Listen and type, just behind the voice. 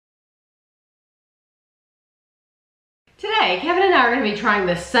Today, Kevin and I are going to be trying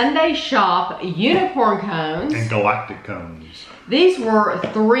the Sundae Shoppe unicorn cones. And galactic cones. These were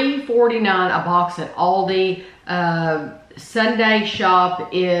 $3.49 a box at ALDI. Sundae Shoppe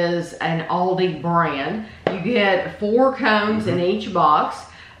is an ALDI brand. You get 4 cones in each box.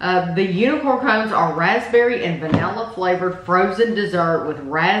 The unicorn cones are raspberry and vanilla flavored frozen dessert with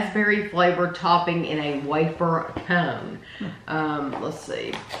raspberry flavored topping in a wafer cone. Let's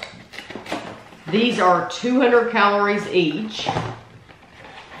see. These are 200 calories each.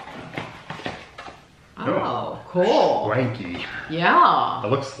 Oh, cool. Swanky. Yeah. It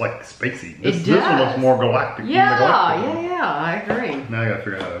looks like spacey. This one looks more galactic. Yeah, than the galactic one. yeah, I agree. Now I gotta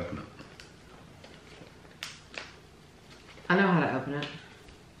figure out how to open it. I know how to open it.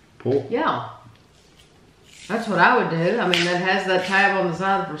 Pull? Yeah. That's what I would do. I mean, that has that tab on the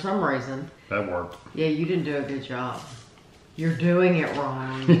side for some reason. That worked. Yeah, you didn't do a good job. You're doing it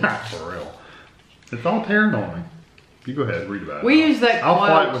wrong. Yeah, for real. It's all tearing on me. You go ahead, read about it. We use that quote.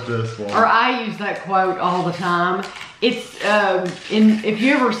 I'll fight with this one. Or I use that quote all the time. It's, if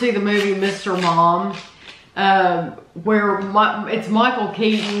you ever see the movie Mr. Mom, where it's Michael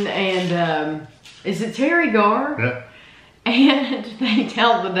Keaton and, is it Terry Garr? Yeah. And they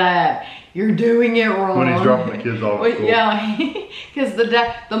tell the dad, "You're doing it wrong." When he's dropping the kids off at school. Yeah, because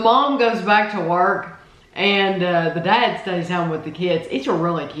the mom goes back to work and the dad stays home with the kids. It's a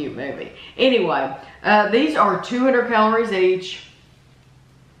really cute movie. Anyway, these are 200 calories each.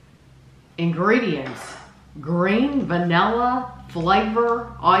 Ingredients: green vanilla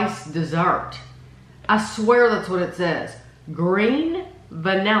flavor ice dessert. I swear that's what it says. Green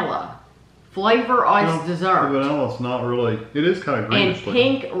vanilla flavor ice dessert. The vanilla's not really, it is kind of greenish. And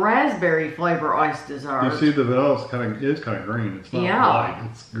pink raspberry flavor ice dessert. You see the vanilla's is kind of green. It's not light,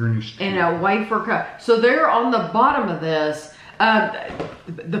 it's greenish. And a wafer cup. So they're on the bottom of this.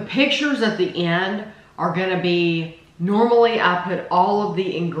 The pictures at the end are gonna be, normally I put all of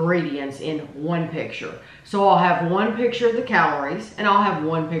the ingredients in one picture. So I'll have one picture of the calories and I'll have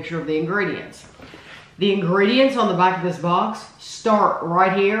one picture of the ingredients. The ingredients on the back of this box start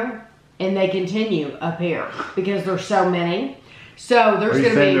right here and they continue up here because there's so many. So there's going to be. Are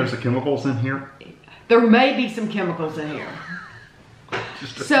you saying there's the chemicals in here? There may be some chemicals in here.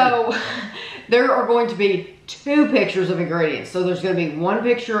 So there are going to be 2 pictures of ingredients. So there's going to be one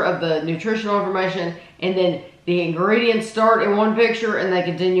picture of the nutritional information, and then the ingredients start in one picture and they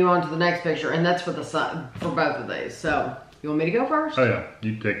continue on to the next picture, and that's for the for both of these. So you want me to go first? Oh yeah,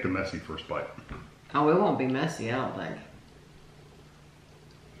 you take the messy first bite. Oh, it won't be messy, I don't think.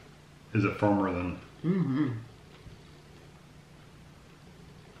 Is it firmer than? Mm-hmm.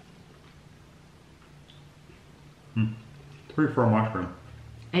 Pretty firm ice cream.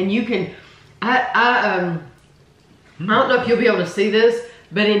 And you can, I don't know if you'll be able to see this,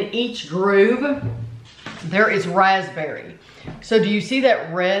 but in each groove, there is raspberry. So do you see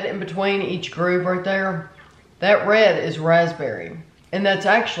that red in between each groove right there? That red is raspberry. And that's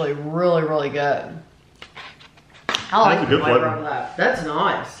actually really, really good. I like the flavor of that. That's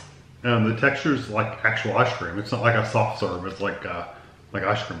nice. And the texture's like actual ice cream. It's not like a soft serve. It's like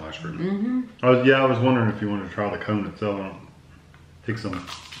ice cream. Mm-hmm. I was wondering if you wanted to try the cone itself. Take some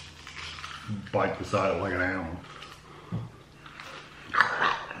bite beside it like an animal.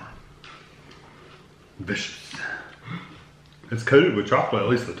 Vicious. It's coated with chocolate. At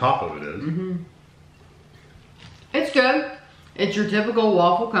least the top of it is. Mm-hmm. It's good. It's your typical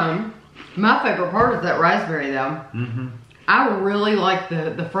waffle cone. My favorite part is that raspberry, though. Mm-hmm. I really like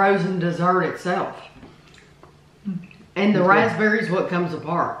the frozen dessert itself. And the raspberry is what comes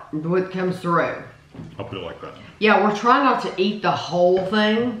apart, what comes through. I'll put it like that. Yeah, we're trying not to eat the whole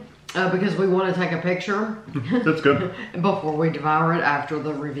thing because we want to take a picture. That's good. Before we devour it after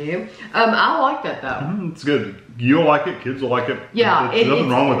the review. I like that though. It's good. You'll like it, kids will like it. Yeah. There's nothing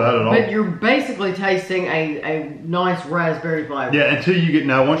wrong with that at all. But you're basically tasting a nice raspberry flavor. Yeah, until you get,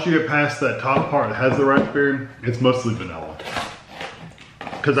 now once you get past that top part that has the raspberry, it's mostly vanilla.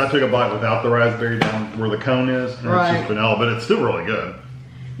 Because I took a bite without the raspberry down where the cone is, and it's just vanilla, but it's still really good.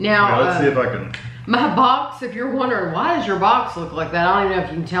 Now, let's see if I can. My box, if you're wondering, why does your box look like that? I don't even know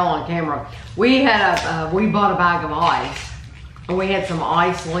if you can tell on camera. We bought a bag of ice, and we had some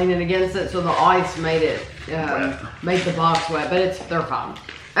ice leaning against it, so the ice made it, made the box wet, but they're fine.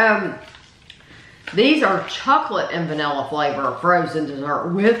 These are chocolate and vanilla flavor frozen dessert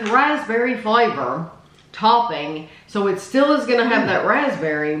with raspberry flavor topping, so it still is going to have that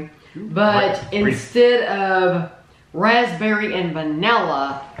raspberry, but instead of raspberry and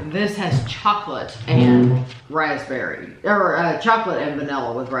vanilla, this has chocolate and raspberry, or chocolate and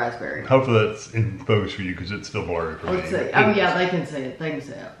vanilla with raspberry. Hopefully that's in focus for you because it's still blurry for me. Let's see. Oh yeah, they can see it. They can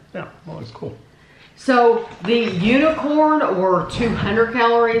see it. Yeah, well, it's cool. So the unicorn were 200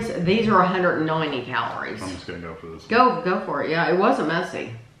 calories. These are 190 calories. I'm just gonna go for this. Go for it. Yeah, it wasn't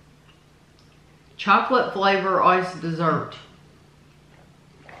messy. Chocolate flavor ice dessert.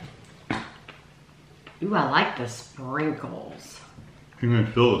 Ooh, I like the sprinkles. You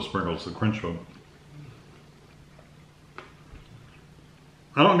can feel the sprinkles, the crunch of them.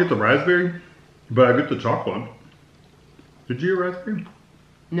 I don't get the raspberry, but I get the chocolate. Did you get raspberry?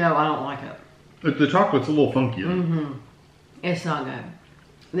 No, I don't like it. The chocolate's a little funky. Mm-hmm. It's not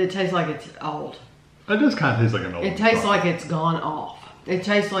good. It tastes like it's old. It does kind of taste like an old. It tastes like it's gone off. It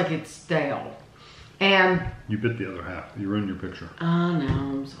tastes like it's stale. And you bit the other half. You ruined your picture. I know,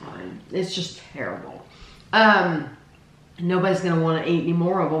 I'm sorry. It's just terrible. Nobody's gonna want to eat any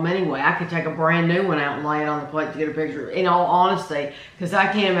more of them anyway. I could take a brand new one out and lay it on the plate to get a picture. In all honesty, because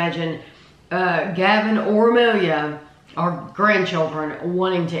I can't imagine Gavin or Amelia, our grandchildren,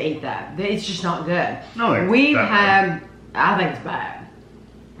 wanting to eat that. It's just not good. No, We've had, I think it's bad.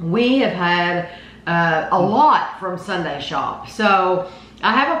 We have had a lot from Sundae Shoppe. So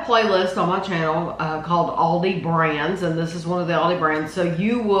I have a playlist on my channel called ALDI Brands, and this is one of the ALDI brands. So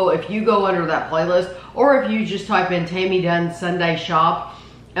you will, if you go under that playlist, or if you just type in Tammy Dunn Sundae Shoppe,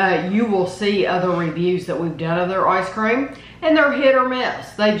 you will see other reviews that we've done of their ice cream, and they're hit or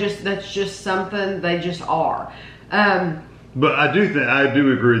miss. That's just something, they just are. But I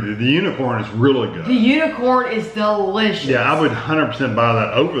do agree that the unicorn is really good. The unicorn is delicious. Yeah, I would 100% buy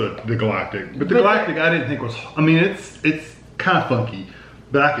that over the Galactic. But the Galactic I didn't think was, I mean, it's kind of funky,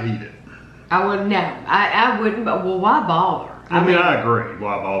 but I could eat it. I wouldn't, no, I wouldn't, but well, why bother? I mean, I agree.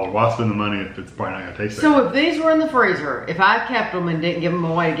 Why bother? Why spend the money if it's probably not going to taste that So if these were in the freezer, if I kept them and didn't give them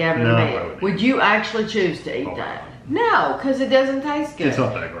away to Gavin and me, would you actually choose to eat that? No, because it doesn't taste good. It's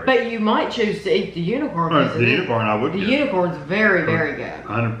not that great. But you might choose to eat the unicorn. The unicorn I would The get. unicorn's very, very good.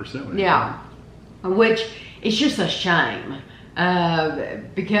 100%. Yeah. Which, it's just a shame.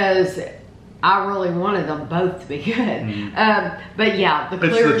 Because I really wanted them both to be good. But yeah, the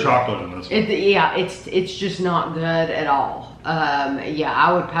clear, it's the chocolate in this one. Yeah, it's just not good at all. Yeah,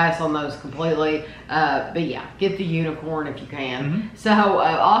 I would pass on those completely. But yeah, get the unicorn if you can. So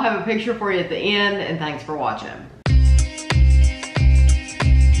I'll have a picture for you at the end, and thanks for watching.